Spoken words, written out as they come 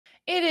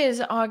It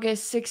is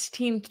August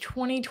 16th,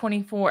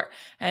 2024,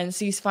 and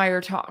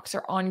ceasefire talks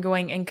are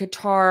ongoing in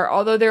Qatar,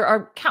 although there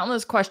are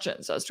countless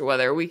questions as to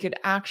whether we could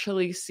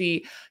actually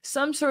see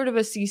some sort of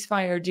a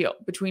ceasefire deal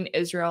between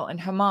Israel and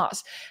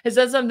Hamas. Is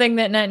that something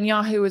that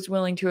Netanyahu is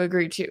willing to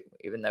agree to,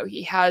 even though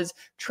he has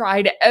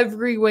tried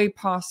every way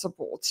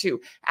possible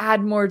to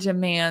add more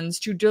demands,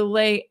 to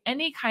delay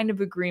any kind of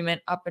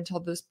agreement up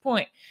until this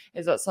point?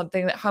 Is that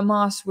something that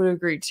Hamas would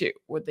agree to?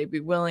 Would they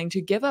be willing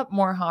to give up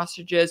more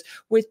hostages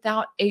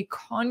without a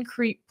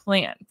concrete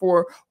plan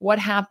for what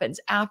happens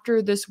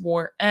after this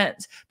war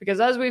ends? Because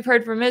as we've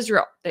heard from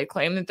Israel, they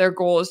claim that their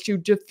goal is to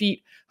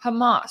defeat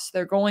Hamas.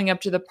 They're going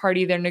up to the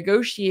party they're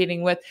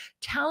negotiating with,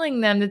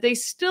 telling them that they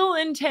still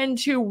intend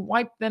to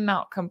wipe them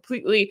out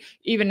completely,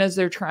 even as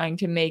they're trying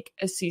to make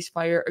a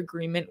ceasefire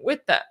agreement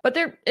with them. But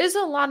there is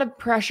a lot of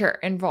pressure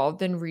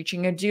involved in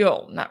reaching a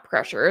deal. And that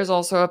pressure is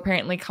also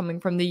apparently coming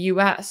from the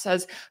US,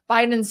 as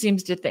Biden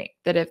seems to think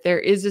that if there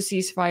is a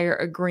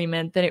ceasefire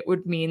agreement, then it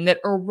would mean that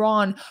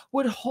Iran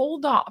would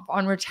hold off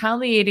on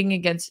retaliating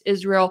against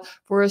Israel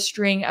for a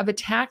string of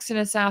attacks and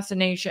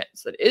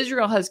assassinations that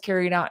Israel has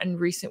carried out in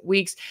recent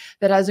weeks,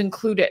 that has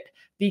included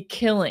the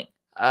killing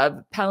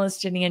of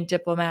Palestinian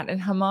diplomat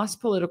and Hamas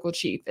political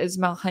chief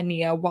Ismail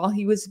Haniyeh while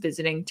he was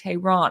visiting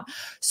Tehran.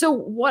 So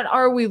what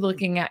are we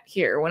looking at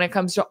here when it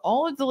comes to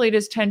all of the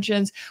latest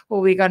tensions?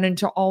 Well, we got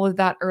into all of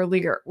that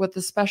earlier with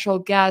a special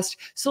guest.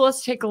 So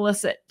let's take a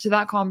listen to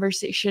that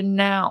conversation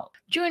now.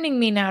 Joining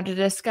me now to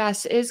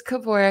discuss is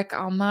Kevork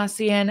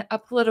Almassian, a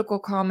political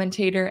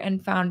commentator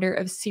and founder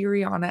of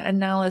Syriana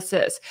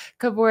Analysis.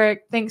 Kevork,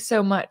 thanks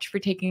so much for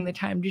taking the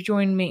time to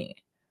join me.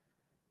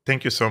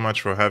 Thank you so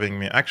much for having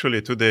me.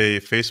 Actually, today,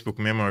 Facebook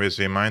Memories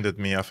reminded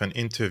me of an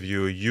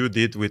interview you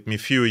did with me a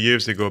few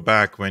years ago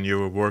back when you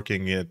were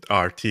working at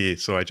RT.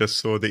 So I just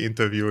saw the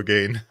interview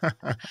again.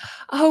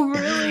 Oh,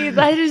 really?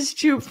 That is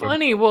too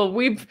funny. Well,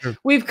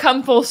 we've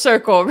come full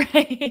circle,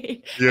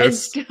 right? And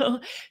Yes,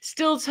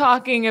 still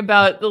talking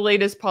about the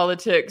latest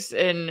politics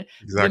in the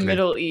exactly.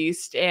 Middle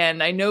East.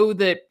 And I know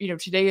that,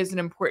 today is an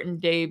important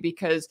day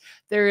because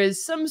there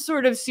is some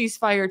sort of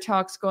ceasefire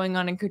talks going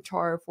on in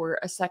Qatar for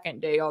a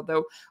second day,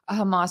 although a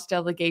Hamas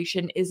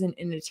delegation isn't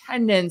in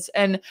attendance.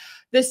 And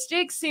the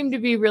stakes seem to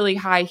be really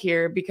high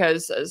here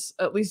because, as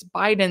at least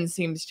Biden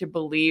seems to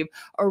believe,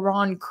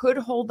 Iran could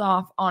hold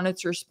off on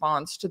its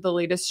response to the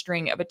latest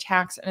string of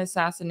attacks and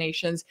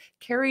assassinations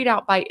carried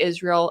out by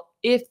Israel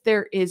if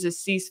there is a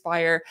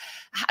ceasefire.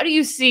 How do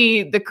you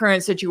see the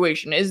current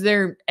situation? Is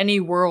there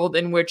any world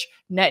in which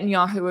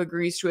Netanyahu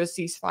agrees to a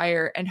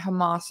ceasefire and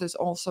Hamas is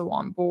also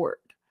on board?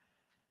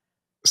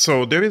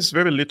 So there is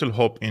very little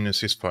hope in a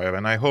ceasefire,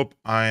 and I hope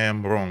I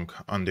am wrong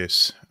on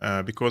this,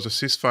 because a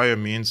ceasefire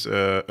means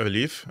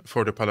relief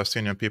for the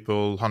Palestinian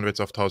people, hundreds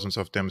of thousands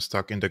of them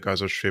stuck in the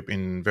Gaza Strip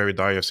in very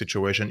dire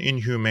situation,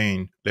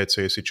 inhumane, let's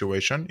say,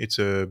 situation. It's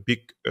a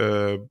big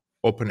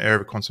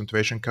open-air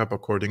concentration camp,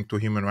 according to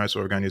human rights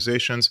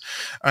organizations.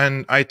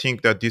 And I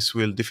think that this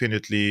will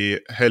definitely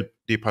help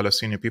the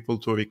Palestinian people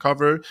to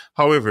recover.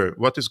 However,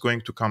 what is going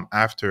to come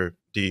after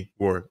the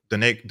war, the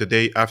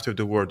day after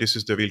the war? This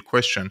is the real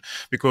question,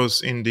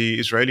 because in the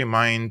Israeli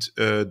mind,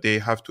 they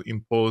have to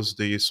impose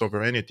the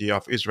sovereignty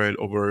of Israel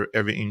over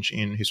every inch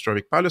in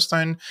historic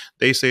Palestine.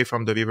 They say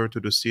from the river to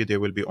the sea, there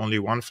will be only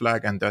one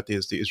flag, and that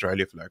is the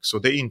Israeli flag. So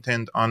they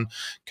intend on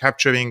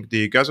capturing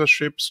the Gaza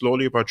Strip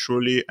slowly but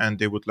surely, and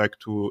they would like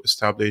to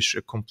establish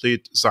a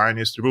complete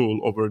Zionist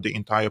rule over the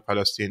entire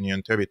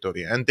Palestinian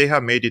territory. And they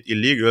have made it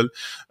illegal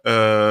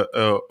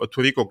to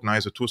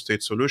recognize a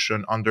two-state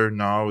solution under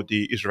now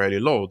the Israeli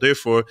law.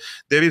 Therefore,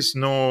 there is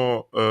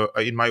no,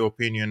 in my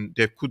opinion,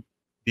 there could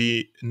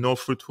be no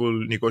fruitful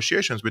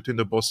negotiations between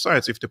the both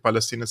sides if the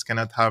Palestinians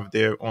cannot have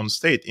their own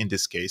state in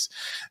this case.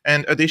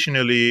 And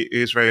additionally,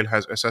 Israel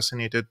has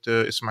assassinated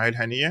Ismail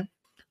Haniyeh,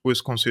 who is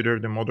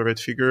considered a moderate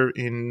figure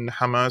in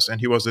Hamas,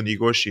 and he was a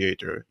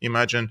negotiator.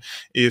 Imagine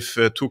if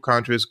two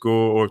countries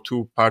go or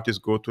two parties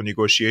go to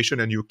negotiation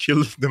and you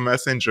kill the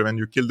messenger and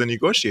you kill the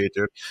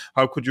negotiator.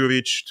 How could you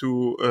reach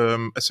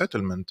to a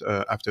settlement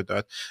after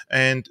that?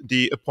 And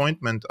the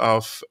appointment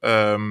of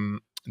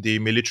the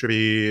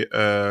military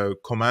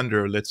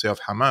commander, let's say, of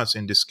Hamas,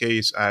 in this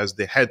case, as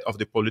the head of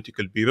the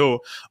political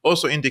bureau,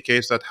 also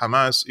indicates that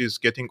Hamas is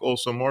getting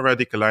also more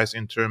radicalized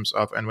in terms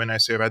of, and when I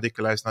say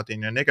radicalized, not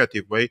in a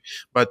negative way,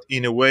 but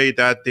in a way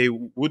that they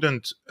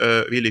wouldn't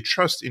really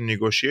trust in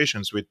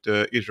negotiations with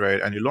Israel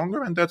any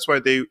longer, and that's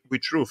why they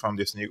withdrew from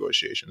these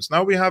negotiations.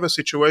 Now we have a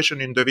situation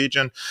in the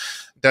region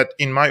that,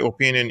 in my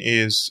opinion,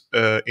 is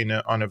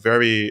on a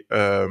very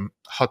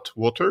hot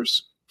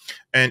waters,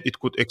 and it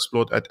could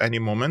explode at any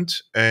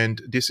moment.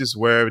 And this is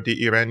where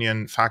the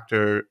Iranian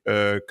factor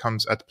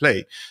comes at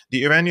play.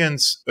 The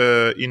Iranians,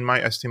 in my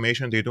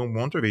estimation, they don't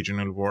want a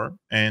regional war,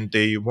 and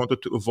they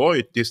wanted to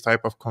avoid this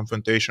type of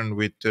confrontation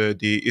with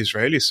the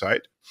Israeli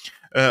side.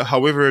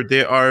 However,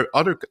 there are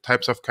other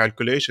types of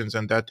calculations,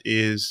 and that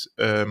is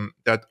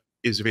that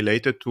is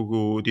related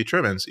to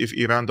deterrence. If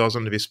Iran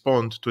doesn't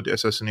respond to the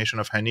assassination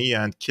of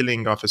Haniyeh and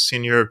killing of a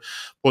senior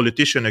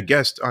politician, a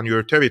guest on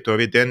your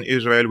territory, then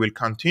Israel will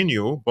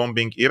continue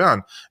bombing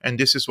Iran. And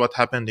this is what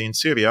happened in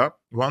Syria.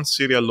 Once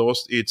Syria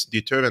lost its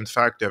deterrent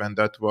factor, and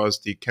that was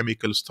the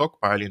chemical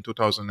stockpile in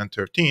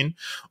 2013,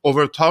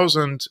 over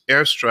 1,000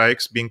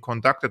 airstrikes being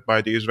conducted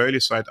by the Israeli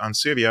side on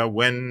Syria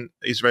when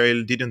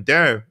Israel didn't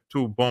dare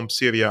to bomb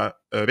Syria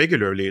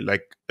regularly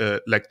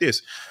like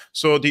this.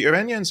 So the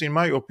Iranians, in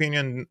my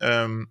opinion,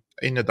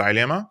 in a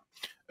dilemma.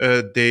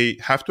 They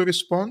have to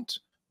respond,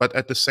 but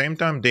at the same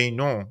time, they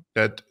know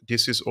that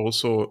this is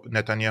also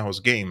Netanyahu's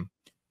game.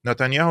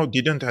 Netanyahu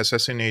didn't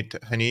assassinate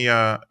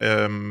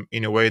Haniyeh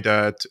in a way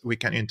that we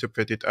can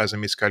interpret it as a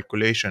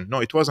miscalculation.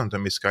 No, it wasn't a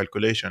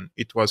miscalculation.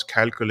 It was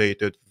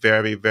calculated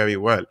very, very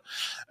well.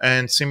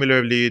 And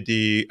similarly,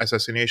 the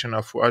assassination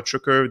of Fuad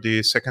Shukr,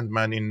 the second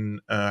man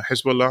in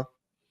Hezbollah,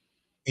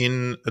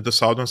 in the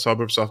southern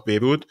suburbs of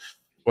Beirut,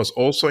 was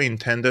also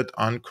intended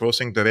on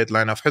crossing the red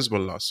line of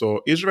Hezbollah.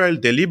 So Israel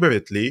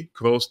deliberately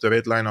crossed the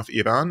red line of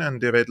Iran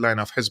and the red line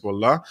of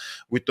Hezbollah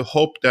with the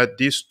hope that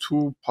these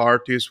two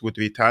parties would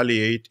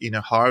retaliate in a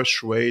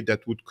harsh way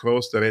that would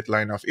cross the red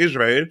line of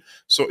Israel.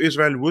 So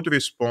Israel would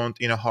respond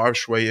in a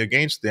harsh way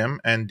against them,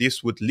 and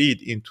this would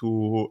lead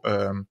into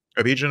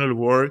a regional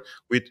war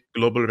with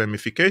global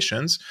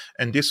ramifications,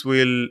 and this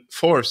will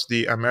force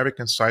the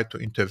American side to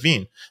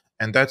intervene.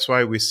 And that's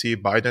why we see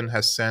Biden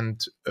has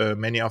sent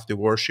many of the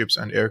warships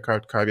and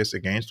aircraft carriers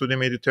against to the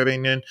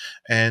Mediterranean.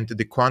 And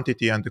the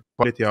quantity and the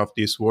quality of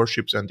these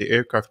warships and the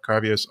aircraft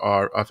carriers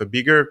are of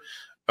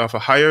a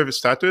higher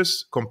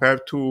status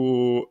compared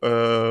to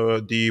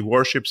the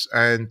warships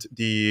and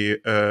the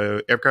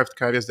aircraft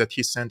carriers that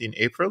he sent in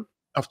April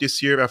of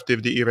this year after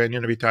the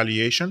Iranian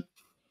retaliation.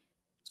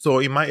 So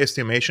in my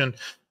estimation,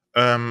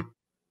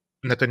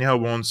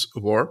 Netanyahu wants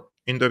war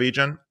in the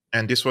region.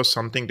 And this was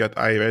something that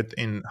I read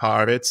in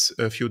Haaretz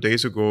a few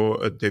days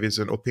ago. There is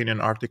an opinion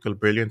article,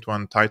 brilliant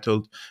one,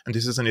 titled, and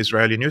this is an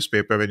Israeli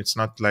newspaper, and it's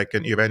not like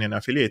an Iranian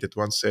affiliated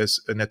one, says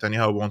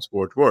Netanyahu wants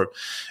world war.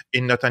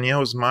 In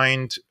Netanyahu's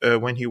mind,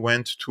 when he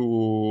went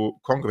to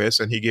Congress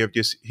and he gave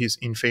his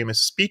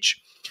infamous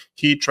speech,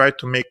 he tried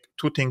to make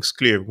two things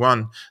clear.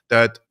 One,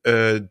 that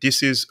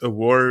this is a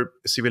war,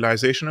 a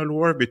civilizational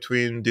war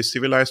between the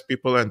civilized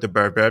people and the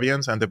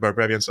barbarians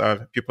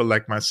are people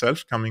like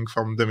myself coming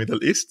from the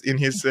Middle East in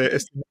his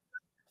estimation.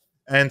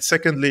 And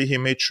secondly, he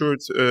made sure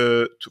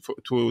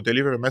to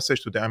deliver a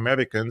message to the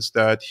Americans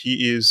that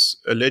he is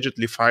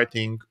allegedly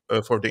fighting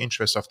for the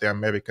interests of the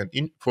American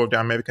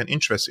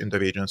interests in the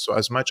region. So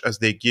as much as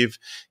they give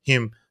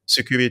him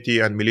security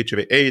and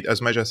military aid,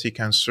 as much as he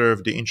can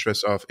serve the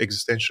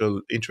existential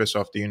interests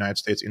of the United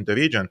States in the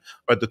region.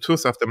 But the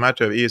truth of the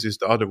matter is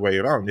the other way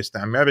around. It's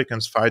the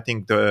Americans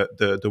fighting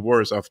the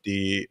wars of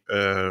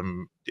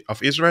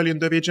of Israel in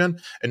the region,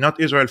 and not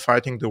Israel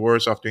fighting the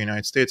wars of the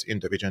United States in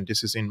the region.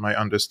 This is in my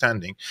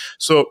understanding.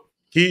 So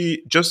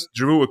he just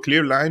drew a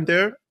clear line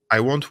there.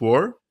 I want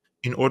war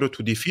in order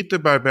to defeat the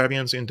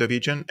barbarians in the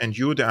region, and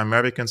you, the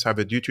Americans, have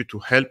a duty to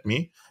help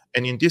me.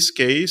 And in this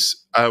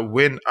case,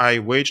 when I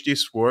wage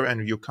this war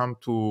and you come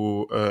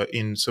to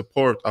in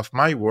support of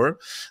my war,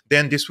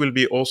 then this will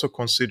be also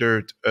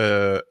considered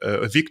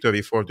a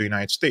victory for the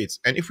United States.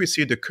 And if we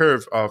see the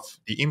curve of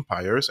the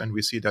empires, and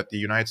we see that the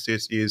United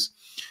States is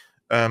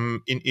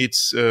in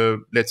its,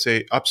 let's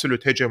say,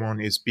 absolute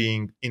hegemony is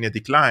being in a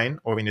decline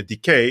or in a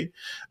decay,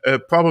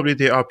 probably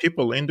there are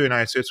people in the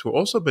United States who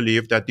also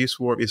believe that this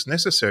war is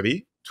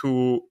necessary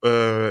to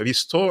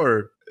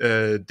restore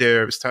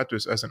their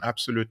status as an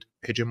absolute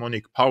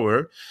hegemonic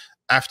power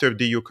after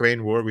the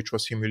Ukraine war, which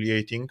was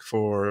humiliating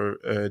for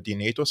the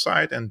NATO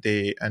side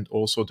and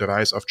also the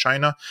rise of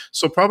China.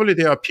 So probably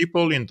there are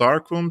people in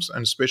dark rooms,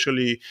 and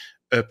especially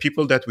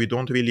people that we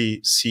don't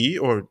really see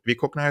or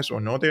recognize or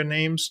know their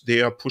names.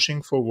 They are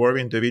pushing for war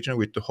in the region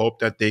with the hope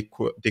that they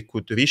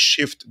could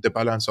reshift the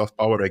balance of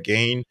power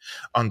again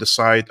on the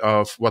side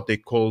of what they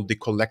call the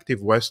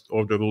collective West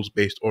or the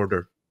rules-based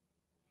order.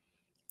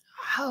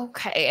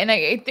 Okay. And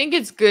I think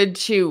it's good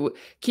to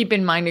keep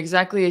in mind,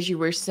 exactly as you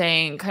were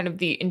saying, kind of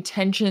the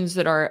intentions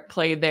that are at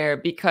play there,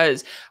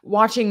 because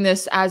watching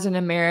this as an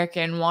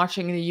American,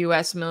 watching the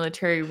US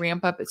military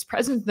ramp up its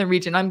presence in the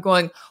region, I'm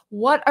going,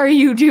 what are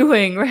you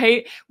doing?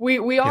 Right?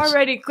 We Yes.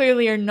 already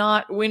clearly are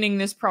not winning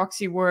this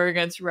proxy war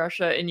against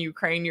Russia and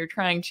Ukraine. You're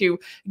trying to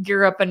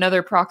gear up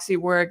another proxy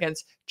war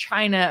against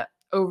China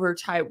over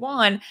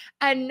Taiwan.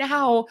 And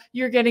now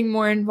you're getting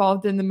more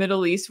involved in the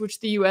Middle East, which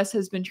the US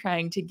has been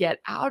trying to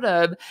get out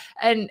of.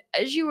 And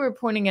as you were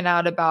pointing it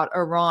out about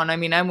Iran, I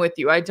mean, I'm with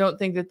you. I don't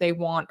think that they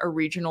want a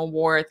regional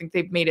war. I think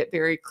they've made it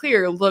very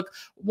clear. Look,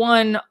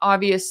 one,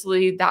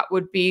 obviously that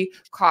would be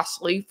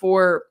costly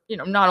for,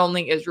 not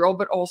only Israel,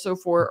 but also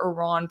for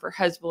Iran, for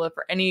Hezbollah,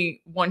 for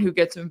anyone who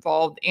gets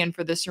involved, and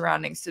for the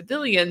surrounding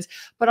civilians.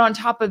 But on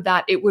top of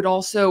that, it would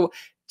also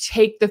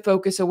take the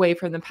focus away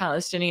from the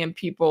Palestinian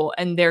people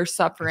and their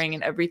suffering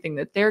and everything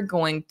that they're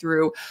going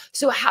through.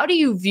 So how do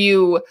you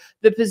view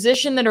the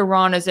position that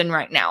Iran is in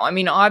right now? I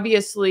mean,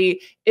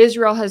 obviously,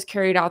 Israel has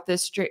carried out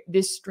this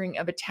string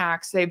of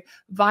attacks. They've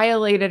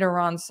violated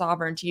Iran's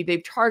sovereignty.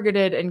 They've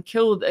targeted and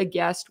killed a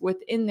guest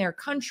within their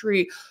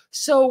country.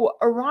 So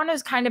Iran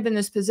is kind of in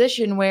this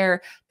position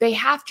where they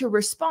have to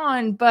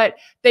respond, but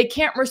they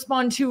can't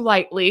respond too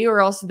lightly, or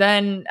else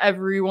then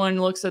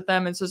everyone looks at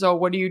them and says, oh,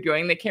 what are you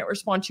doing? They can't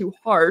respond too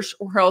harsh,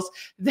 or else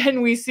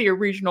then we see a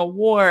regional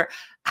war.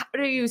 How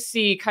do you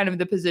see kind of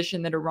the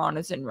position that Iran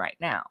is in right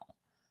now?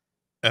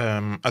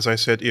 As I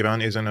said,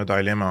 Iran is in a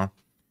dilemma.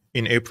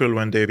 In April,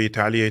 when they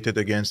retaliated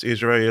against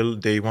Israel,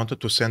 they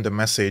wanted to send a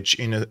message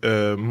in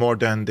more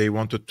than they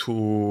wanted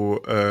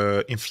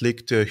to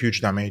inflict huge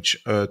damage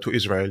to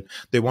Israel.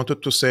 They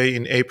wanted to say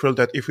in April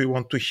that if we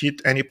want to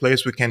hit any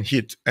place, we can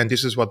hit. And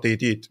this is what they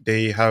did.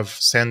 They have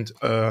sent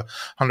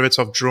hundreds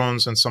of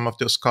drones and some of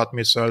the Scud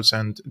missiles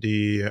and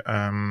the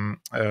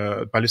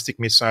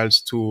ballistic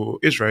missiles to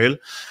Israel.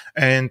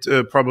 And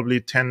probably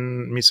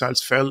 10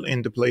 missiles fell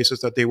in the places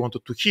that they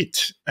wanted to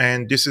hit.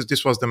 And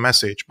this was the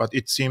message. But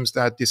it seems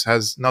that this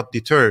has not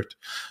deterred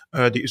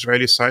the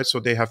Israeli side,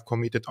 so they have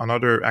committed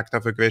another act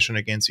of aggression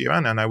against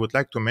Iran. And I would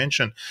like to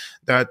mention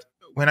that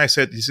when I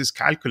said this is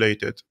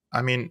calculated,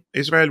 I mean,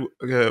 Israel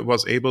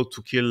was able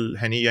to kill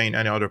Haniyeh in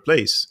any other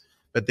place,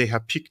 but they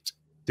have picked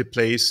the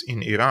place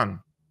in Iran.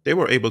 They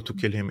were able to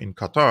kill him in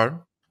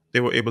Qatar,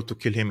 they were able to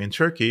kill him in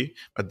Turkey,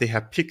 but they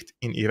have picked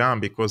in Iran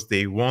because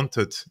they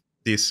wanted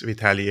this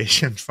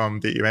retaliation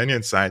from the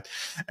Iranian side.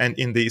 And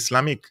in the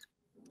Islamic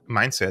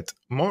mindset,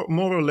 more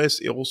or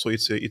less, also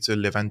it's a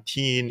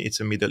Levantine, it's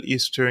a Middle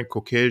Eastern,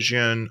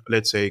 Caucasian,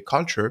 let's say,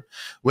 culture.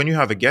 When you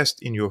have a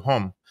guest in your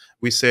home,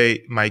 we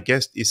say, my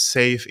guest is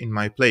safe in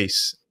my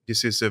place.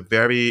 This is a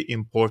very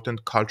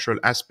important cultural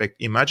aspect.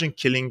 Imagine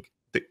killing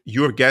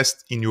your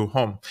guest in your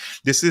home.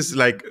 This is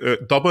like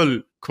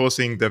double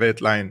crossing the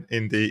red line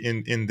in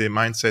the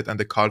mindset and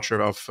the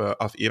culture of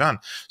Iran.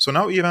 So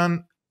now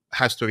Iran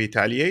has to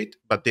retaliate,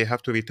 but they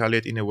have to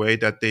retaliate in a way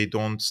that they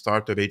don't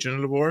start a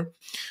regional war.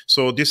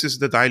 So this is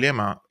the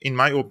dilemma. In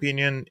my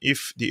opinion,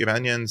 if the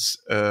Iranians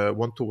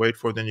want to wait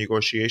for the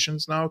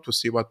negotiations now to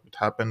see what would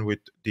happen with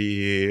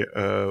the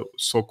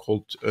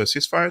so-called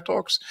ceasefire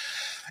talks,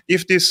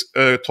 if these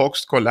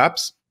talks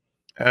collapse,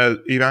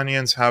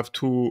 Iranians have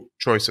two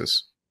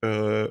choices.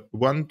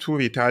 One, to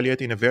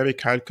retaliate in a very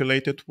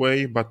calculated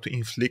way, but to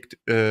inflict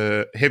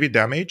heavy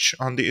damage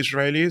on the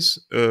Israelis,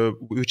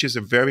 which is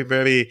a very,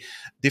 very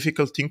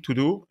difficult thing to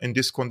do in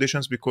these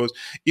conditions, because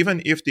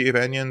even if the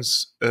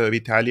Iranians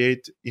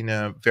retaliate in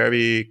a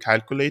very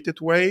calculated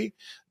way,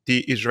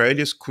 the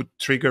Israelis could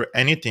trigger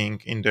anything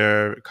in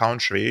their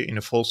country, in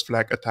a false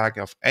flag attack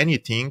of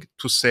anything,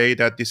 to say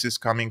that this is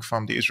coming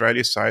from the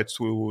Israeli side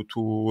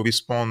to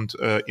respond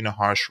in a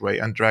harsh way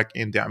and drag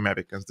in the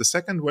Americans. The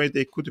second way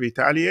they could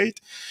retaliate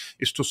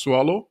is to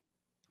swallow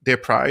their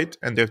pride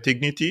and their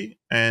dignity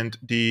and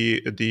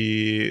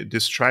the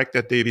strike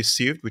that they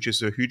received, which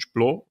is a huge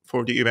blow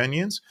for the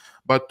Iranians,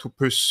 but to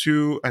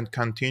pursue and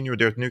continue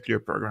their nuclear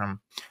program.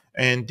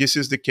 And this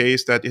is the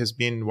case that has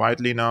been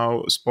widely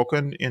now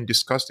spoken and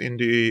discussed in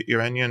the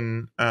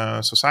Iranian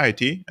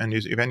society and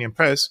the Iranian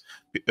press,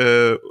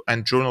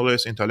 and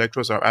journalists,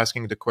 intellectuals are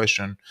asking the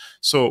question.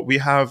 So we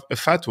have a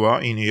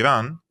fatwa in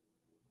Iran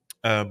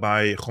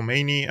by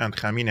Khomeini and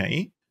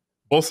Khamenei.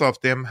 Both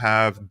of them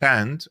have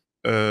banned,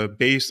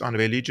 based on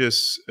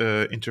religious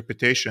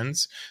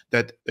interpretations,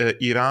 that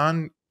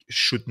Iran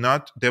should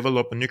not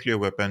develop a nuclear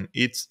weapon.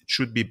 It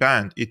should be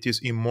banned. It is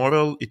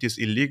immoral. It is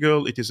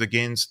illegal. It is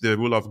against the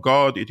rule of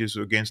God. It is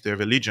against their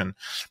religion.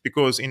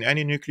 Because in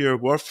any nuclear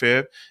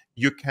warfare,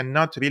 you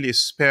cannot really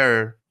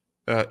spare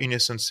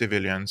innocent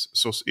civilians.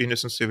 So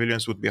innocent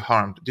civilians would be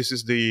harmed. This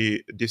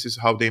is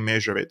how they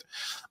measure it.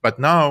 But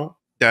now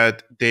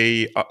that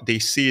they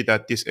see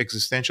that this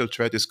existential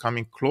threat is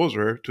coming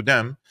closer to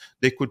them,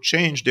 they could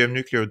change their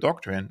nuclear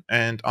doctrine,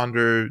 and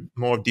under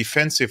more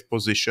defensive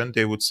position,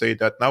 they would say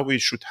that now we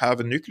should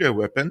have nuclear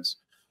weapons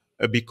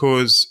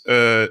because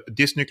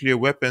these nuclear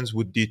weapons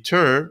would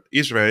deter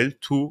Israel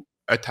to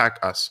attack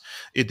us.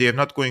 They are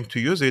not going to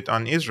use it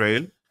on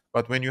Israel.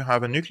 But when you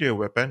have a nuclear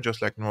weapon,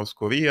 just like North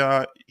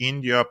Korea,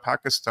 India,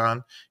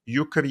 Pakistan,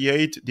 you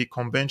create the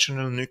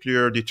conventional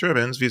nuclear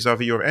deterrence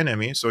vis-a-vis your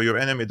enemy. So your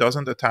enemy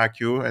doesn't attack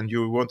you and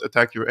you won't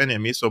attack your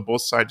enemy. So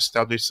both sides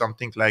establish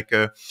something like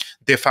a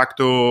de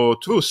facto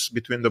truce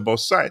between the both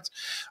sides.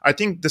 I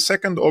think the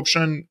second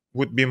option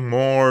would be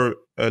more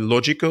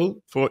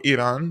logical for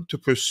Iran to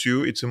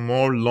pursue. It's a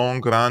more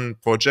long-run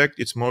project.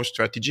 It's more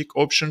strategic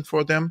option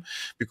for them,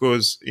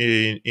 because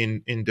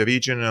in the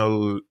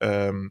regional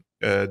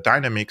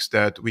dynamics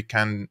that we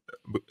can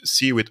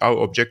see with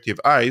our objective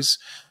eyes,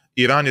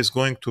 Iran is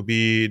going to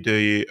be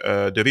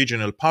the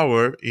regional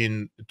power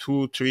in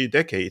 2-3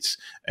 decades,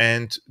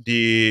 and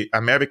the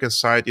American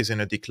side is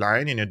in a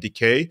decline, in a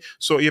decay.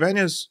 So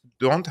Iranians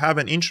don't have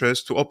an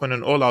interest to open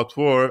an all-out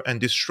war and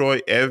destroy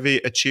every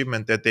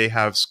achievement that they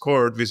have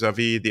scored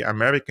vis-a-vis the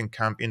American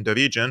camp in the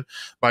region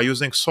by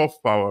using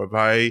soft power,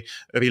 by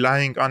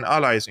relying on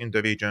allies in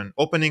the region.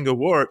 Opening a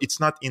war, it's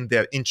not in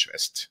their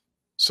interest.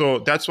 So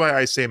that's why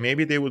I say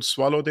maybe they will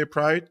swallow their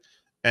pride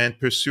and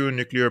pursue a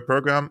nuclear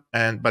program,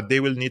 but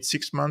they will need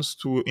 6 months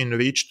to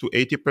enrich to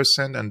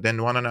 80%, and then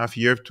 1.5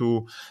 years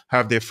to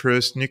have their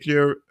first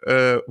nuclear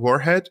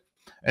warhead.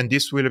 And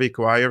this will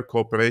require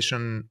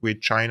cooperation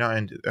with China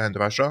and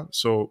Russia.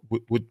 So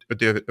would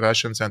the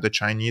Russians and the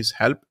Chinese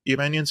help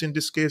Iranians in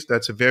this case?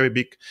 That's a very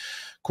big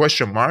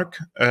question mark.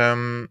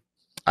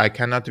 I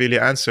cannot really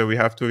answer. We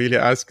have to really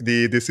ask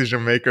the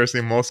decision makers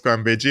in Moscow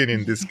and Beijing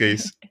in this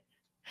case.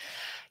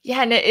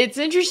 Yeah, and it's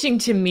interesting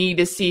to me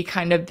to see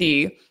kind of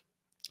the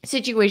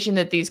situation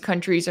that these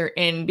countries are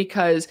in,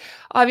 because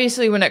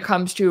obviously when it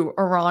comes to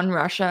Iran,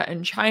 Russia,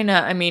 and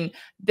China, I mean,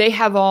 they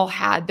have all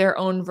had their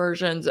own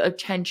versions of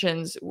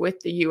tensions with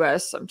the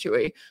US to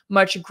a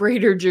much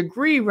greater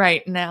degree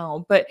right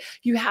now. But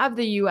you have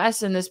the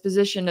US in this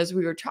position, as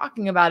we were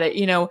talking about it,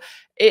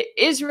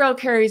 Israel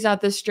carries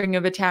out this string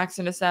of attacks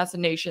and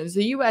assassinations.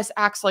 The US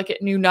acts like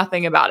it knew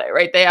nothing about it,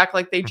 right? They act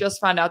like they just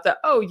found out that,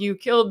 oh, you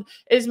killed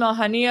Ismail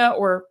Haniyeh,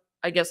 or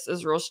I guess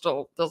Israel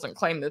still doesn't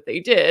claim that they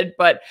did,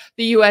 but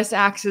the US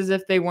acts as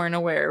if they weren't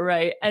aware,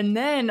 right? And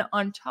then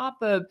on top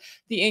of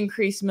the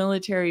increased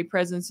military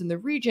presence in the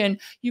region,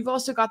 you've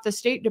also got the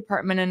State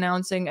Department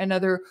announcing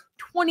another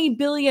 $20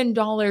 billion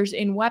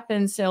in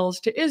weapons sales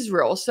to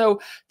Israel.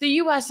 So the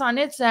US on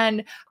its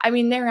end, I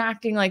mean, they're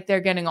acting like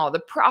they're getting all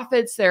the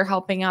profits, they're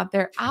helping out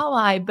their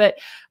ally. But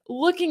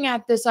looking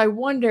at this, I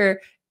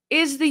wonder,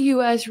 is the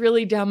US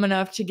really dumb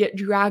enough to get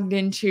dragged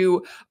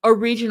into a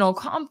regional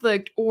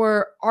conflict,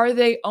 or are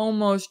they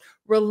almost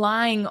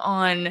relying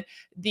on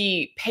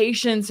the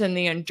patience and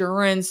the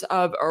endurance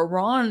of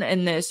Iran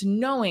in this,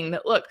 knowing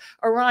that, look,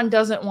 Iran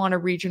doesn't want a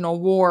regional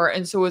war.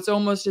 And so it's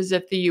almost as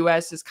if the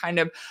US is kind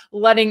of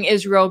letting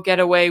Israel get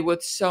away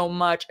with so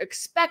much,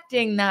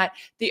 expecting that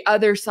the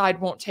other side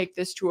won't take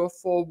this to a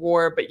full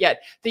war, but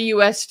yet the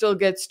US still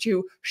gets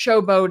to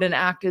showboat and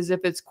act as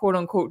if it's quote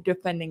unquote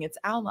defending its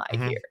ally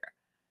here.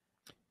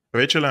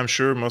 Rachel, I'm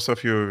sure most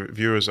of your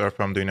viewers are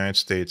from the United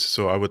States,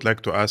 so I would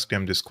like to ask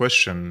them this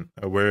question: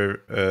 where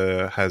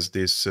has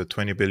this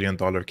 $20 billion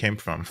came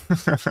from?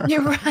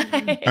 You're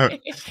right.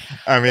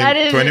 I mean,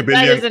 $20 billion.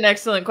 That is an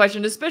excellent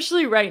question,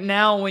 especially right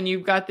now when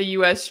you've got the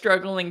US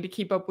struggling to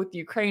keep up with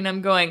Ukraine.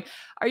 I'm going,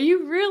 are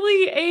you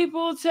really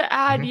able to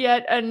add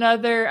yet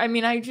another? I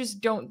mean, I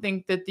just don't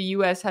think that the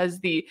US has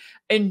the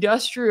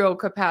industrial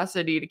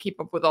capacity to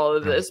keep up with all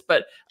of this.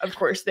 But of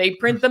course, they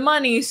print the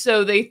money,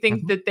 so they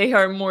think that they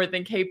are more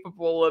than capable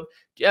of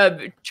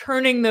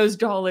turning those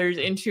dollars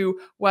into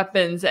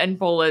weapons and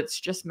bullets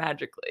just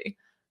magically.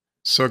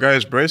 So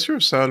guys, brace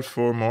yourself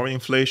for more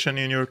inflation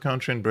in your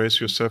country, and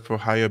brace yourself for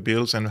higher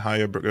bills and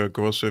higher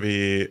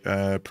grocery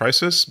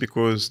prices,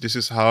 because this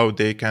is how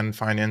they can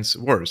finance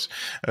wars.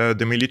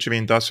 The military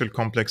industrial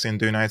complex in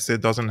the United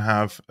States doesn't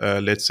have,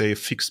 let's say, a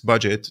fixed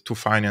budget to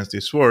finance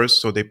these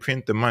wars. So they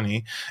print the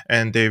money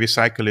and they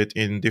recycle it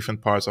in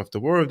different parts of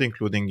the world,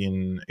 including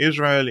in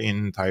Israel,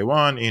 in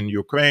Taiwan, in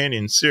Ukraine,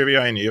 in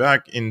Syria, in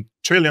Iraq, in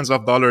trillions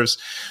of dollars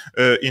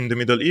in the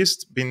Middle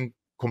East, been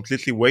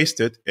completely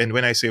wasted. And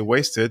when I say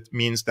wasted,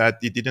 means that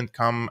it didn't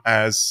come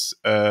as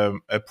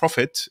a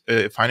profit,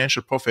 a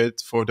financial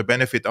profit for the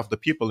benefit of the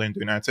people in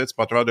the United States,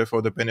 but rather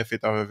for the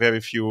benefit of a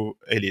very few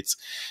elites.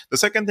 The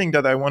second thing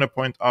that I want to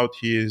point out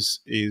here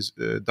is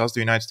does the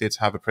United States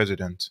have a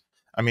president?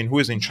 I mean, who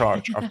is in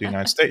charge of the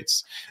United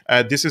States?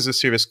 This is a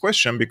serious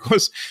question,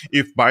 because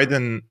if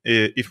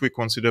we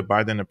consider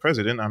Biden a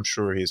president, I'm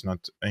sure he's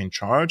not in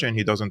charge and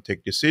he doesn't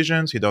take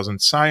decisions. He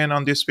doesn't sign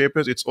on these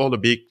papers. It's all a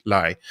big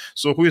lie.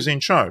 So who is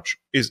in charge?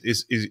 Is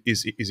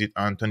it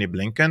Antony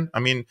Blinken? I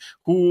mean,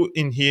 who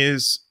in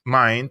his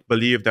mind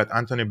believe that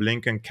Antony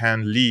Blinken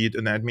can lead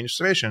an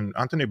administration?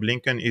 Antony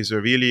Blinken is a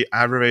really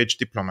average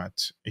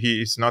diplomat.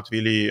 He is not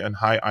really a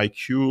high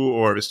IQ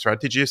or a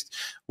strategist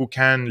who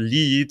can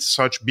lead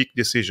such big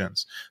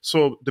decisions.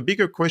 So the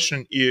bigger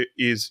question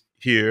is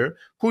here,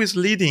 who is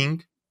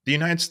leading the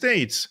United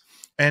States?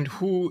 And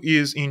who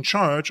is in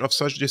charge of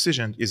such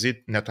decisions? Is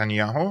it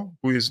Netanyahu,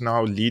 who is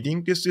now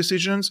leading these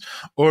decisions?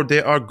 Or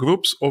there are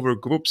groups over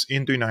groups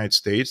in the United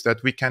States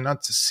that we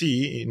cannot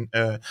see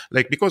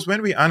because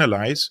when we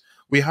analyze,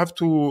 we have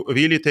to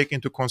really take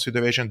into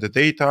consideration the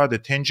data, the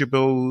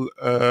tangible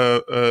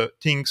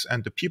things,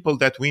 and the people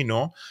that we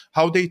know,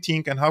 how they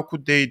think and how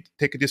could they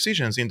take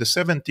decisions. In the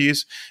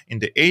 70s, in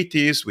the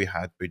 80s, we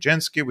had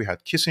Brzezinski, we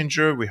had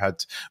Kissinger, we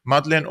had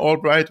Madeleine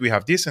Albright, we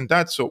have this and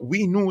that. So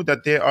we knew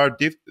that there are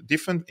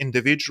different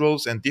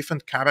individuals and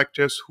different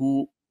characters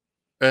who,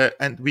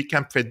 and we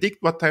can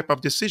predict what type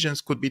of decisions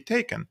could be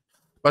taken.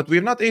 But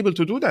we're not able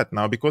to do that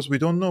now because we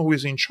don't know who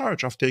is in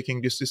charge of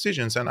taking these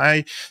decisions. And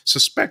I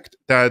suspect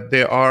that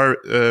there are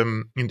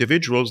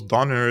individuals,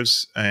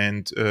 donors,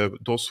 and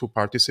those who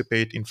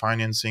participate in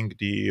financing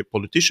the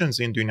politicians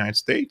in the United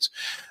States.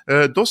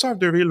 Those are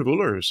the real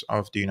rulers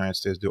of the United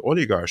States, the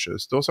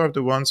oligarchs. Those are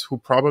the ones who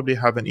probably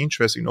have an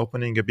interest in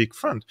opening a big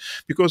front.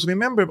 Because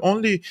remember,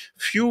 only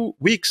few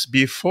weeks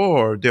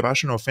before the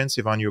Russian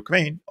offensive on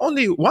Ukraine,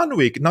 only 1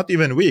 week, not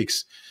even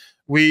weeks,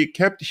 we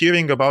kept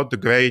hearing about the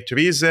Great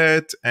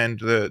Reset and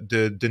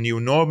the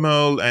new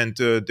normal, and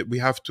we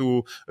have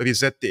to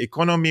reset the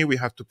economy. We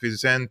have to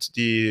present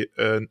the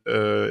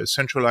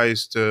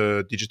centralized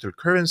digital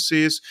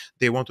currencies.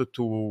 They wanted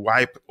to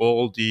wipe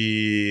all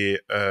the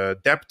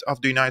debt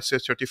of the United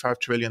States, $35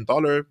 trillion,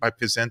 by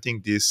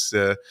presenting these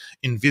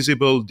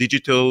invisible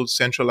digital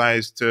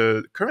centralized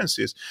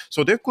currencies.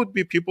 So there could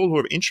be people who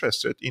are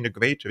interested in a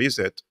great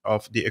reset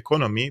of the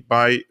economy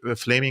by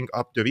flaming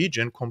up the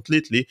region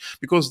completely,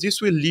 because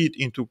this will lead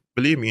into,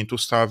 believe me, into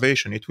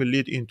starvation. It will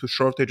lead into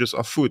shortages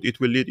of food. It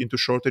will lead into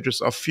shortages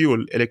of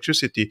fuel,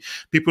 electricity.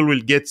 People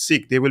will get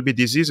sick. There will be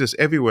diseases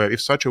everywhere if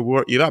such a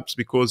war erupts,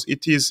 because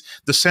it is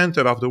the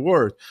center of the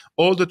world.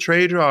 All the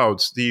trade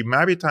routes, the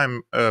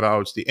maritime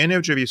routes, the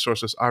energy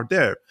resources are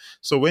there.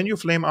 So when you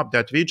flame up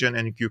that region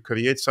and you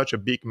create such a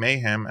big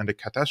mayhem and a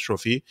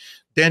catastrophe,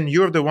 then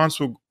you're the ones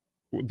who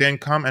then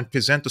come and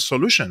present the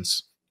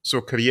solutions. So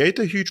create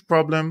a huge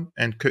problem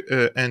and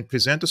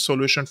present a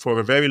solution for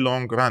a very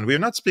long run. We're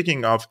not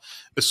speaking of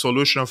a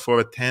solution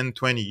for 10,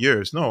 20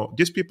 years. No,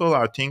 these people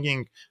are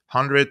thinking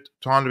 100,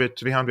 200,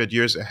 300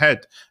 years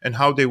ahead, and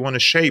how they want to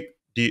shape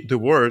the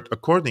world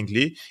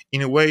accordingly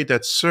in a way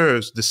that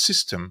serves the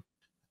system.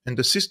 And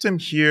the system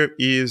here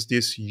is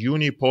this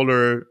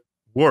unipolar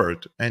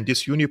world. And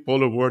this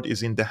unipolar world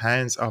is in the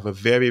hands of a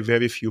very,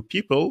 very few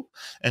people.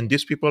 And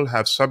these people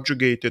have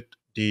subjugated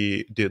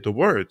the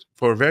world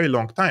for a very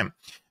long time.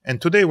 And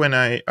today, when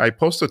I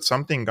posted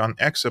something on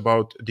X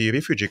about the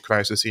refugee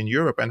crisis in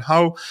Europe and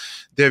how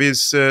there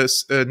is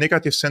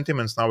negative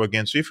sentiments now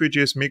against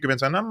refugees,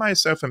 migrants, and I'm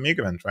myself a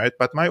migrant, right?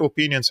 But my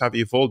opinions have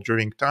evolved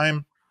during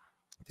time.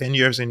 10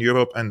 years in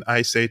Europe, and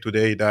I say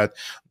today that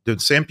the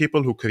same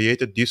people who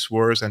created these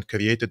wars and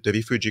created the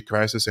refugee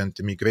crisis and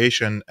the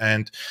migration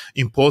and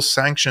imposed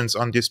sanctions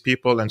on these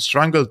people and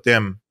strangled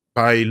them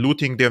by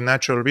looting their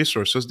natural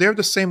resources, they're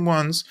the same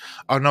ones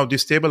are now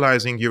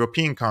destabilizing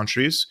European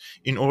countries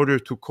in order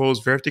to cause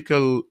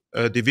vertical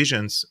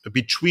divisions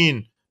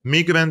between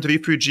migrant,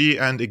 refugee,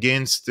 and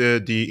against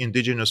the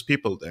indigenous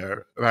people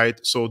there, right?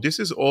 So this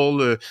is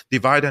all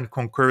divide and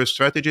conquer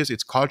strategies.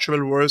 It's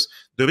cultural wars.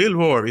 The real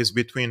war is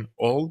between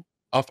all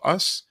of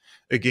us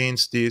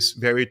against this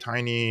very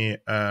tiny,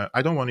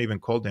 I don't want to even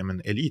call them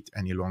an elite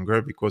any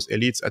longer, because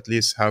elites at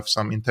least have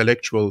some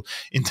intellectual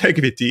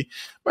integrity,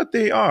 but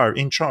they are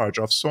in charge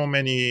of so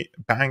many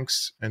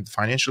banks and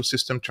financial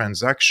system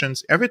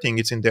transactions. Everything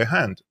is in their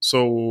hand.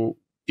 So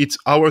it's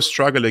our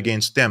struggle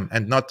against them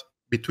and not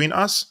between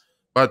us,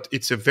 but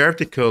it's a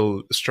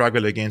vertical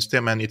struggle against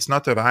them, and it's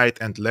not a right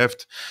and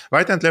left.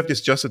 Right and left is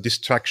just a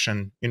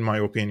distraction, in my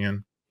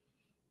opinion.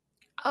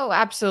 Oh,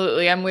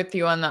 absolutely. I'm with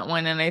you on that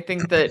one. And I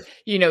think that,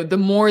 the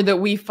more that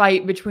we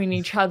fight between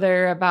each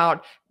other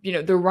about,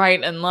 the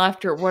right and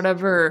left or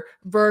whatever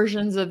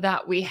versions of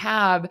that we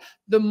have,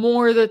 the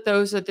more that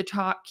those at the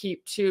top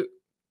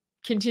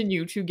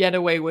continue to get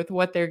away with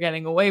what they're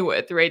getting away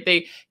with, right?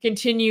 They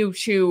continue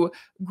to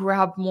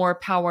grab more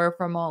power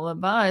from all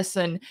of us.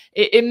 And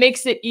it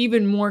makes it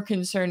even more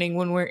concerning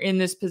when we're in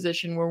this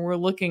position where we're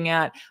looking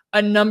at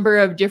a number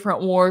of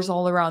different wars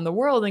all around the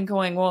world and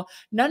going, well,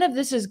 none of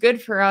this is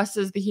good for us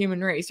as the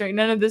human race, right?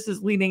 None of this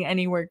is leading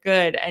anywhere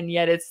good. And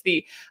yet it's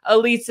the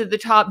elites at the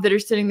top that are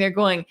sitting there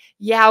going,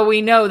 yeah,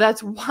 we know,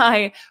 that's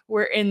why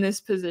we're in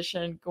this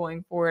position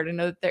going forward. I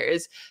know that there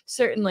is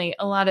certainly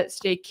a lot at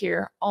stake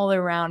here all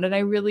around. And I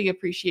really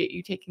appreciate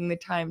you taking the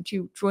time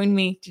to join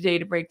me today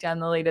to break down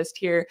the latest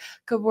here.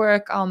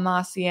 Kevork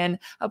Almassian,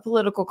 a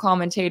political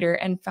commentator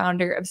and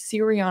founder of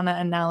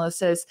Syriana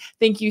Analysis.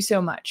 Thank you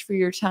so much for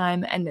your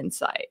time and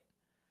insight.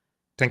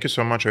 Thank you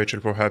so much, Rachel,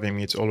 for having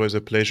me. It's always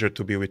a pleasure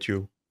to be with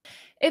you.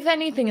 If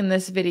anything in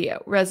this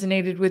video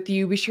resonated with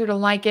you, be sure to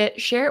like it,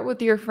 share it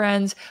with your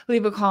friends,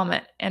 leave a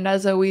comment, and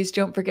as always,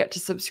 don't forget to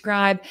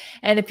subscribe.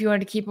 And if you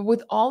want to keep up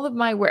with all of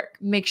my work,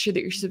 make sure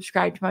that you're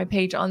subscribed to my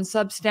page on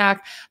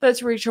Substack.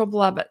 That's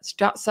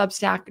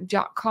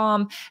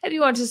rachelblevins.substack.com. If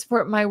you want to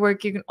support my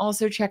work, you can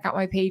also check out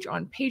my page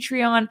on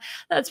Patreon.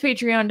 That's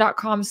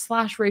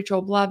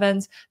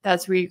patreon.com/rachelblevins.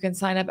 That's where you can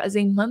sign up as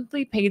a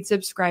monthly paid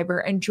subscriber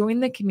and join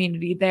the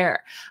community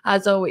there.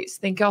 As always,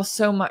 thank y'all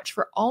so much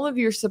for all of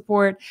your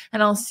support,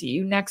 and I'll see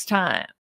you next time.